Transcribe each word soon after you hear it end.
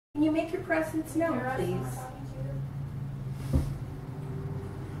you make your presence known, please?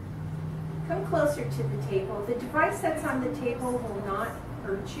 Come closer to the table. The device that's on the table will not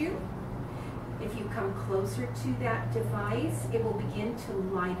hurt you. If you come closer to that device, it will begin to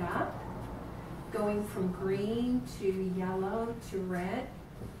light up, going from green to yellow to red.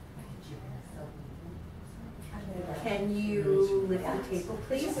 Can you lift the table,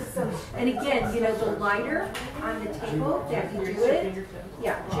 please? And again, you know, the lighter on the table that you do it,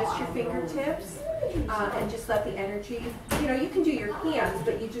 yeah, just your fingertips, and just let the energy, you know, you can do your hands,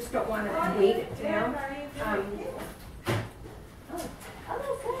 but you just don't want to weight it down.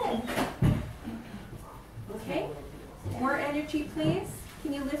 Okay, more energy, please.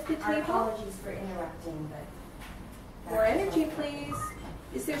 Can you lift the table? Apologies for interrupting, but... More energy, please.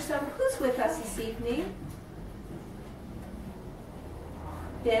 Is there who's with us this evening?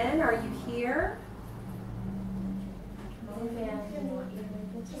 Ben, are you here?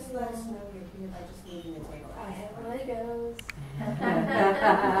 Just let us know you're here by just leaving the table. I have Legos.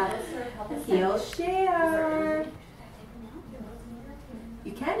 He'll share.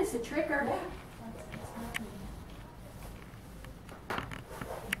 You can, it's a trigger. Once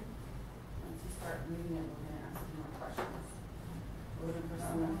you start moving it, we're going to ask you more questions. We're looking for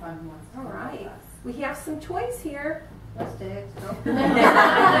someone fun who wants to All talk right. with us. We have some toys here.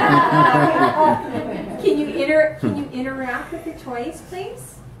 Can you interact with the toys,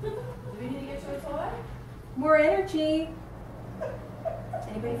 please? Do we need to get you a toy? More energy.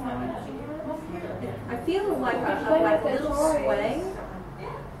 Anybody find energy? I feel like a little sway.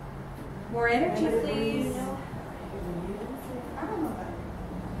 More energy, please.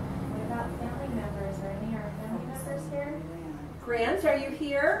 What about family members? Are any of our family members here? Grant, are you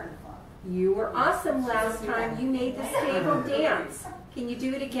here? You were awesome last time. You made this table dance. Can you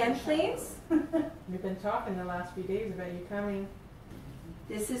do it again, please? We've been talking the last few days about you coming.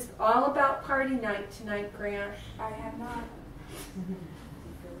 This is all about party night tonight, Grant. I have not.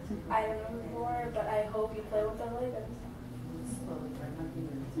 I don't know more, but I hope you play with the Legos.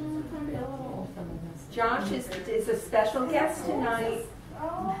 Josh is a special guest tonight.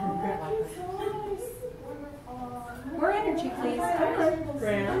 More energy, please. Come on.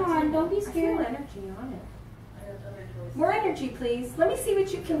 Grant. Come on, don't be scared. Feel energy on it. More energy, please. Let me see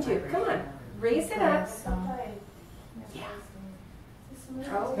what you can do. Come on. Raise it up. Yeah.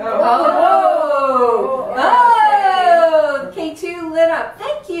 Oh! Oh! K2 lit up.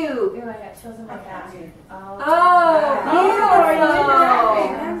 Thank you. Ooh, I got chills in my back. Oh,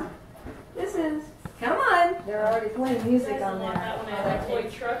 beautiful. This is... Come on. They're already playing music on there.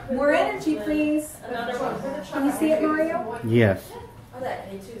 More energy, please. Can you see it, Mario? Yes.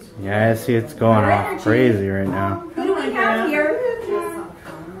 Yeah, I see it's going off crazy right now. Who do we have here?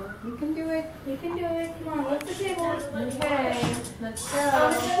 You can do it. You can do it. Come on, lift the table. Okay, let's go. If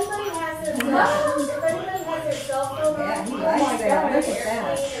anybody has their cell phone on, Yeah, he likes that. Look at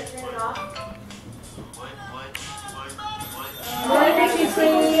that. More energy,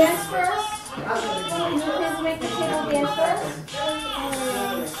 please. Kids make the table dance first.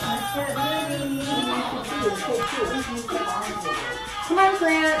 Come on,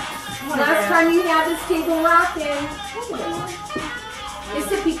 Grant. Last time you had this table rocking. Is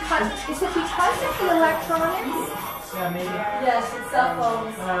it because of the electronics? Yeah, maybe. Yes, it's cell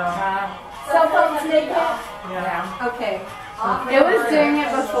phones. Cell phones make it? Yeah. Okay. It was doing it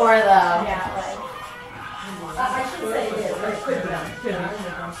before though. Yeah, I should say it is, but it could be.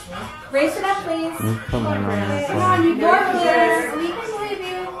 Raise it up, please. Come on, Come on, you More, can do please. it. We can believe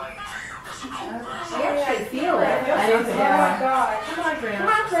you. I actually feel it. I don't Oh care. my God. Come on, Grant. Come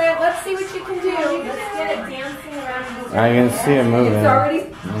on, Grant. Let's see what you can do. Let's get it dancing around. I can see it moving. It's already.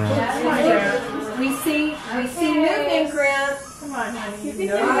 Come on, Grant. We see moving, Grant. Come on, honey. You can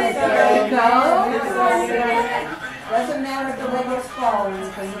know do it. There you go. Doesn't matter if the Legos fall or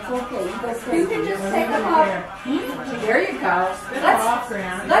anything, it's okay. You can just take them off. There you go. Spin off,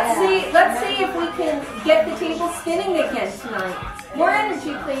 Grant. Let's see if we can get the table spinning again tonight. More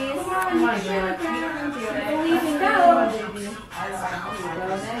energy, please. Come on, Grant. Believe and go.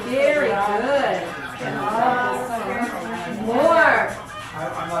 Very good.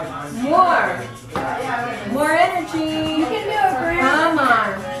 More energy. You can do it, Grant. Come on.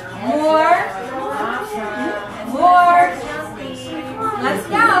 More. Let's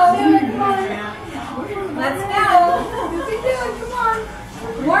go. Let's go. You can do it. Come on.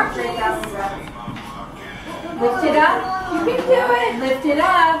 More, please. Lift it up. You can do it. Lift it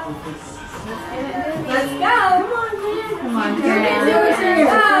up. Let's go. Come on, You can do it.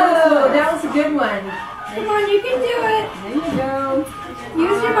 Oh, that was a good one. Come on, you can do it. There you go.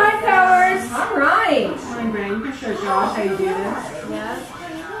 Use your mind powers. All right. Come on, Grant. You can show Josh how you do this. Yeah.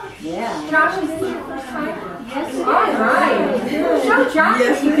 Yeah. Josh, is this your first time? Yes. All right. Show Josh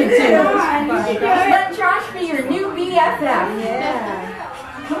what you can do. Let Josh be your new BFF.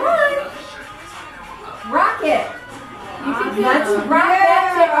 Yeah. Come on. Rock it. Let's rock that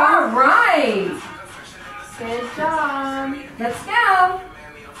thing. All right. Good job. Let's go.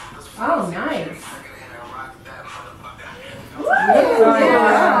 Oh, nice. Woo!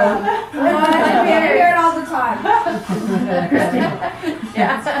 Yeah. I hear it all the time.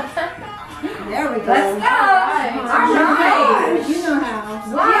 Yeah. There we go. Let's go. All right. You know how.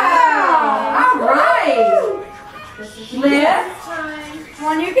 Wow. All right. Lift. Come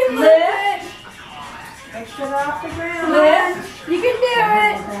on, you can Lift. Lift it off the ground. Lift. You can do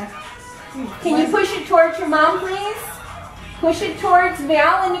it. Can you push it towards your mom, please? Push it towards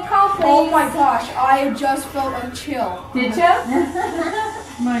Val and Nicole, please. Oh my gosh, I just felt a chill. Did you?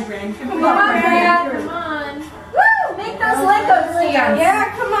 Come on, Gran. Come on, Grant. Come on. Woo! Make those Legos dance. Yeah,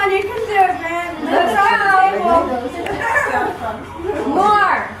 come on, you can do it, man. Let's go.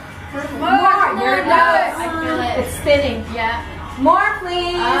 More. More. There it goes. I feel it. It's spinning. Yeah. More,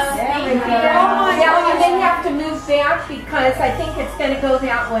 please. There we go. Now you may have to move back because I think it's going to go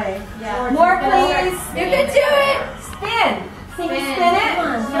that way. Yeah. More, please. You can do it. Spin. Can you Spin. spin it?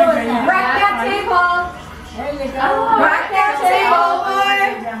 Rock that table. There you go. Rock that table.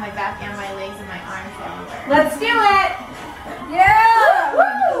 Down my back and my legs and my arms everywhere. Let's do it. Yeah.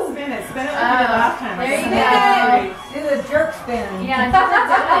 Woo! Spin it. Spin it like you did last time. There you go. Do the jerk spin. Yeah,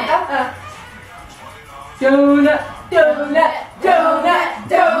 just Donut, donut, donut,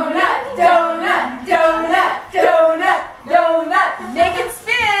 donut, donut, donut, donut, donut. Make it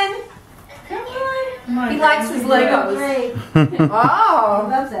spin. Come on. Come on, He Gran. likes his Legos. Great. Oh,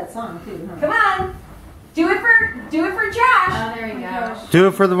 Loves that song too, huh? come on. Do it for Josh. Oh, there we go. Do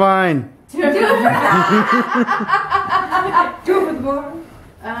it for the vine. Do it for Do it for the boy.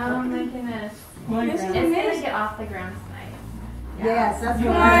 Oh my goodness. Come on, It's Gran. gonna get off the ground tonight. Yes, that's what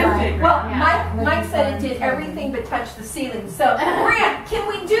Come I on. like. Well, Yeah. Mike said it did everything but touch the ceiling. So, Grant, can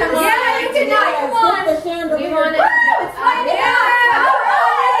we do Come this on. tonight? Come on. Get the chandelier. We want it. Woo! It's lighting up. All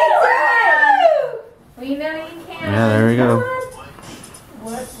right. Well, you know you can. Yeah, there we go. Oh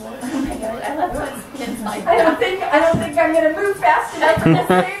my god, I love when kids like I that. don't think I'm gonna move fast enough for this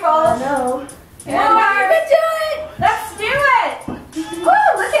table. No. Come on, you can do it. Let's do it. Woo!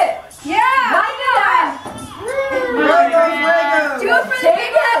 Look it. Yeah. Light it up. Do it for the Take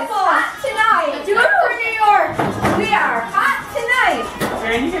big it. apple. Hot tonight. Do it for New York. We are hot tonight.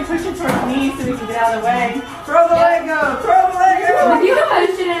 Gran, you can push it towards me so we can get out of the way. Throw the Lego. Throw the Lego. You can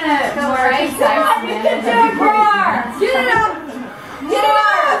push it in a Come on, you can do it more. Get it up. Get it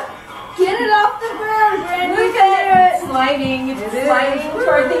up. Get it off the ground, Brandon. Move it. Sliding. It's sliding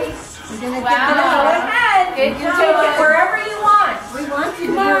toward the. You're gonna Go ahead. Good You take it job. wherever you want. We want you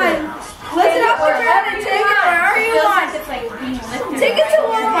to Come do on. it. Lift it off the ground and take it wherever you Feels want. like it's like being lifted. Take it to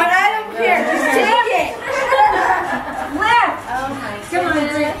Walmart. I don't care. Just take it. Lift. Oh my Come on,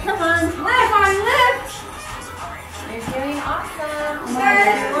 goodness. Brent. Come on. Lift. Lift. You're doing awesome.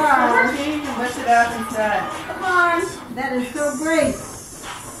 There you are. Or you can lift it up instead. Come on. That is so great.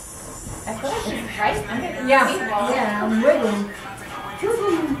 I feel like it's right under the Yeah. table. Yeah, I'm wiggling.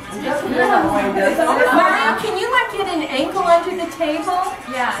 Mario, can you like get an ankle under the table?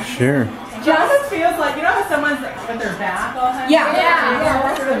 Yeah. Sure. It almost feels like, you know how someone's with their back all the time? Yeah. Yeah,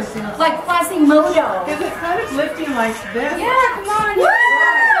 that's what it feels like. Like Quasimodo. Because it's kind of lifting like this. Yeah, come on. Woo!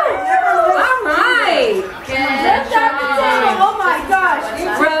 All right. Lift up the table. Oh my gosh.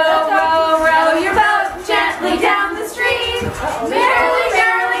 Row, row, row your boat gently down the stream. Merrily,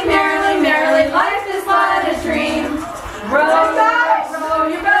 merrily, merrily, merrily, life is but a dream. Row, row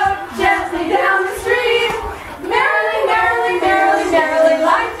your boat gently down the stream. Merrily, merrily, merrily, merrily,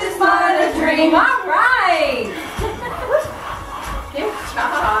 life is but a dream. All right. Good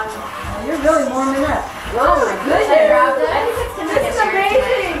job. You're really warming up. Oh my I goodness. think it's gonna This is get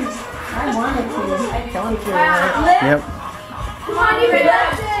amazing. I wanted to. Don't you? Wow. Lift. Yep. Come on, you can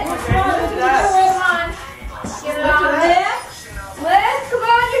lift it. Lift it up. Come on. Get it on. Lift. Lift. Come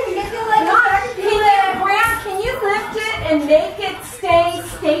on, you can get your leg Come on, up. can you lift it and make it stay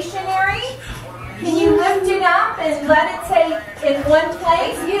stationary? Can you lift it up and let it stay in one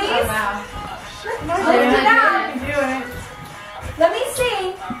place, Oh, please? wow. Lift it up. You can do it. Let me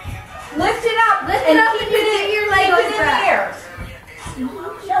see. Lift it up. Lift and it up keep and get your keep Legos it in back. the air.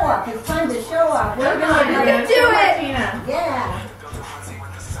 Show off. It's time to show off. We're Come on, gonna you do can it. Tina. Yeah.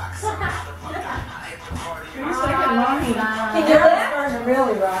 You're just like a mommy. Can you Now it's lift? starting to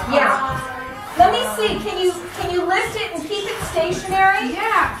really rock. Yeah. Let me see. Can you lift it and keep it stationary?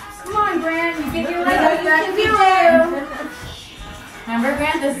 Yeah. Come on, Brand. You get your I know Legos you back can to do you. it. Remember,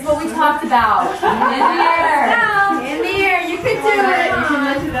 Grant? This is what we talked about. In the air. In the air. You can do it. You can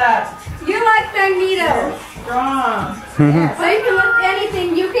lift it up. You like Magneto. Strong. So you can lift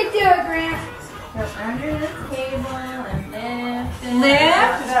anything. You can do it, Grant. Go under the table and lift. And Lift.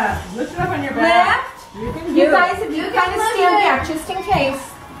 Lift it up. Lift it up on your back. Lift. You You can guys, if you kind of stand back, just in case.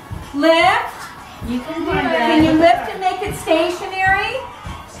 Lift. You can do Can you it. lift and make it stationary?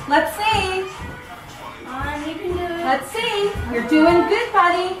 Let's see. Come on, you can do it. Let's see. You're doing good,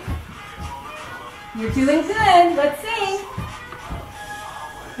 buddy. You're doing good. Let's see.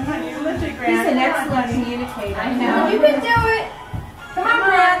 Come on, you lift it, He's Grant. an Come on, excellent buddy. communicator. I know. You can do it. Come on,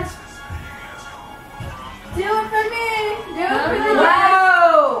 Grant. Do it for me. Do it for the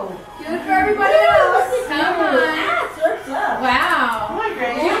Wow. Do it for everybody else. Come on. Come Wow. on,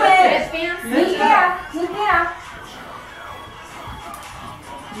 Grant. Do You it. lift it. Fancy. Yeah. Yeah.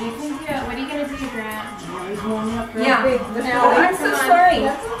 You can do it. What are you going to do, Grant? Yeah. No, I'm so sorry.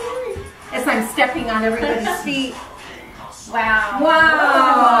 As I'm stepping on everybody's feet. Wow.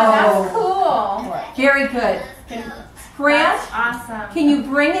 Wow. That's cool. Very good. Grant, That's awesome. can you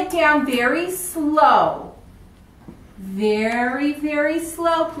bring it down very slow? Very, very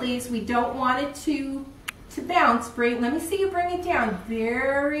slow, please. We don't want it to bounce. Let me see you bring it down.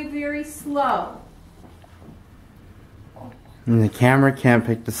 Very, very slow. And the camera can't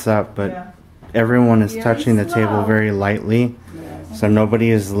pick this up, but Yeah. everyone is Very touching the slow. table very lightly. So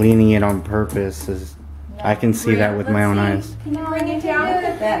nobody is leaning it on purpose. I can see that with my own eyes. Can you bring it down? Look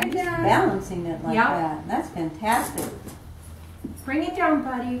at that, he's balancing it like Yeah. that. That's fantastic. Bring it down,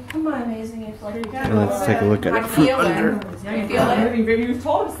 buddy. Come on. Amazing. It's like Let's take a look at I it feel from it. under. Yeah, you Feel it? moving, baby. You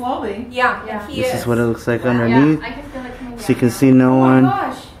told him slowly. Yeah, Yeah. he This is. is what it looks like Yeah, underneath. I can feel it coming down. So you can see no Oh my one.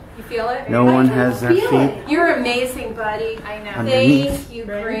 gosh. You feel it? No one has their Feel feet it. You're amazing, buddy. I know. underneath. Thank you,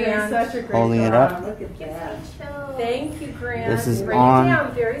 Grant, you're doing Grant. such a great Holding it job. up. Look at that. Thank you, Grant. This is Bring on- it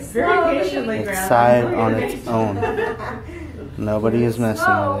down very Very slowly. patiently, It's Grant. side Look on at its it. own. Nobody is messing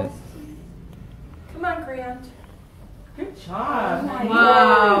with it. Come on, Grant. Good job.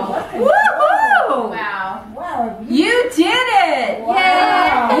 Wow. Woohoo! Wow. Wow. You did it! Wow.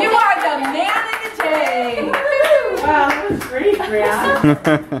 Yay! You are the man of the day. Wow, that was great,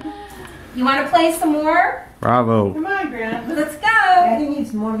 Grant. You want to play some more? Bravo. Come on, Grant. Let's Yeah, go. he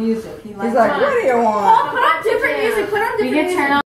needs more music. He likes He's like, what do you want? Put on different music. Put on different music.